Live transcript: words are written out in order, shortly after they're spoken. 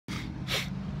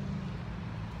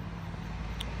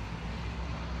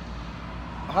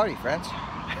Howdy, friends.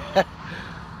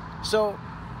 So,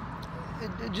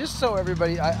 just so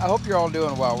everybody, I hope you're all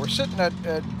doing well. We're sitting at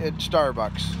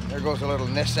Starbucks. There goes a little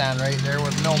Nissan right there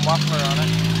with no muffler on it.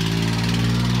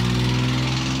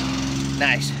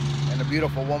 Nice. And a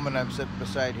beautiful woman I'm sitting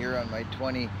beside here on my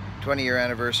 20-year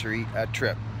anniversary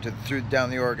trip down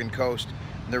the Oregon coast,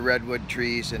 the redwood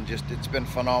trees, and just it's been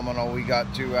phenomenal. We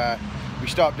got to we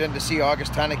stopped in to see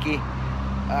August Tunneke,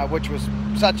 which was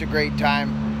such a great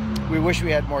time. We wish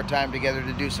we had more time together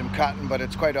to do some cutting, but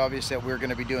it's quite obvious that we're going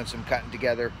to be doing some cutting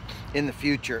together in the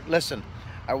future. Listen,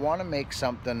 I want to make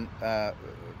something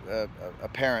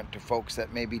apparent to folks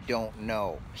that maybe don't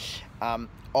know.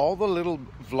 All the little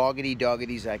vloggity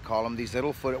doggities, I call them, these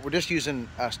little we're just using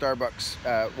Starbucks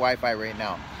Wi-Fi right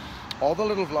now. All the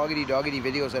little vloggity doggity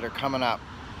videos that are coming up,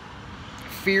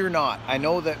 fear not. I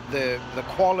know that the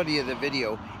quality of the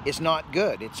video is not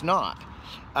good. It's not.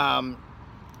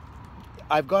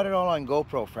 I've got it all on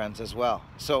GoPro, friends, as well.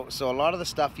 So a lot of the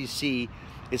stuff you see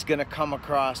is going to come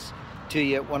across to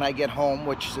you when I get home,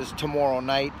 which is tomorrow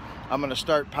night. I'm going to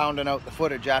start pounding out the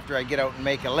footage after I get out and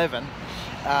make a living,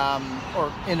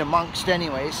 or in amongst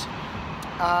anyways.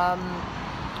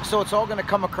 So it's all going to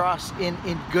come across in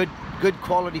good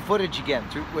quality footage again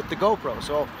with the GoPro.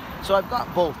 So I've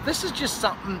got both. This is just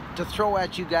something to throw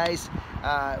at you guys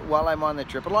while I'm on the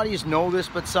trip. A lot of you know this,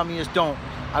 but some of you don't.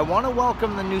 I want to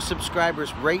welcome the new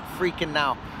subscribers right freaking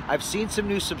now. I've seen some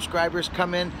new subscribers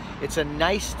come in. It's a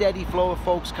nice steady flow of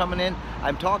folks coming in.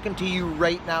 I'm talking to you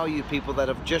right now, you people that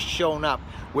have just shown up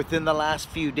within the last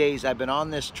few days. I've been on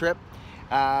this trip.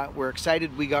 We're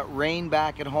excited. We got rain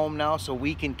back at home now, so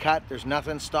we can cut. There's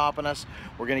nothing stopping us.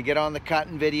 We're gonna get on the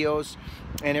cutting videos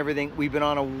and everything. We've been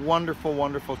on a wonderful,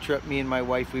 wonderful trip, me and my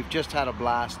wife. We've just had a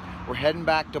blast. We're heading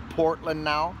back to Portland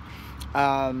now.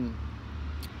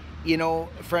 You know,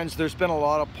 friends, there's been a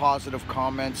lot of positive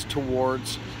comments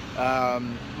towards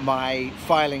my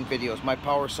filing videos, my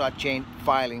power saw chain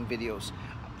filing videos.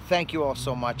 Thank you all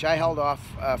so much. I held off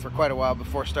for quite a while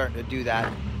before starting to do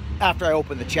that after I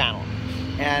opened the channel.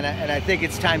 And I think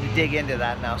it's time to dig into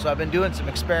that now. So I've been doing some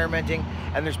experimenting,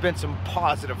 and there's been some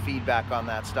positive feedback on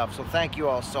that stuff. So thank you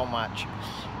all so much.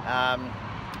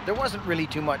 There wasn't really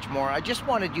too much more. I just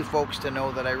wanted you folks to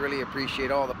know that I really appreciate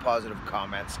all the positive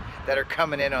comments that are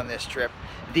coming in on this trip.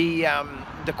 The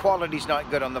quality's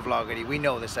not good on the vloggity. We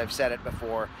know this, I've said it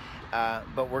before.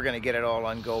 But we're gonna get it all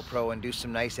on GoPro and do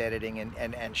some nice editing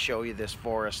and show you this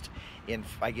forest in,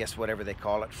 I guess, whatever they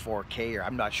call it, 4K, or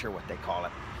I'm not sure what they call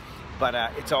it. But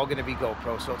it's all gonna be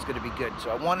GoPro, so it's gonna be good.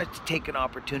 So I wanted to take an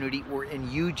opportunity. We're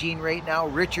in Eugene right now.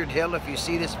 Richard Hill, if you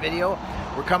see this video,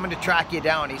 we're coming to track you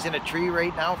down. He's in a tree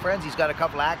right now, friends. He's got a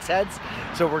couple axe heads.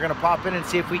 So we're gonna pop in and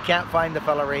see if we can't find the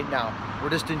fella right now.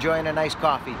 We're just enjoying a nice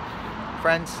coffee.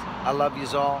 Friends, I love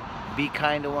yous all. Be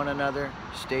kind to one another.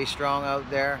 Stay strong out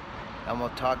there. And we'll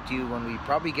talk to you when we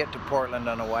probably get to Portland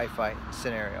on a Wi-Fi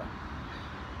scenario.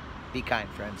 Be kind,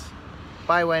 friends.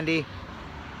 Bye, Wendy.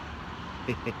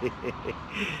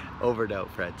 Over and out,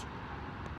 friends.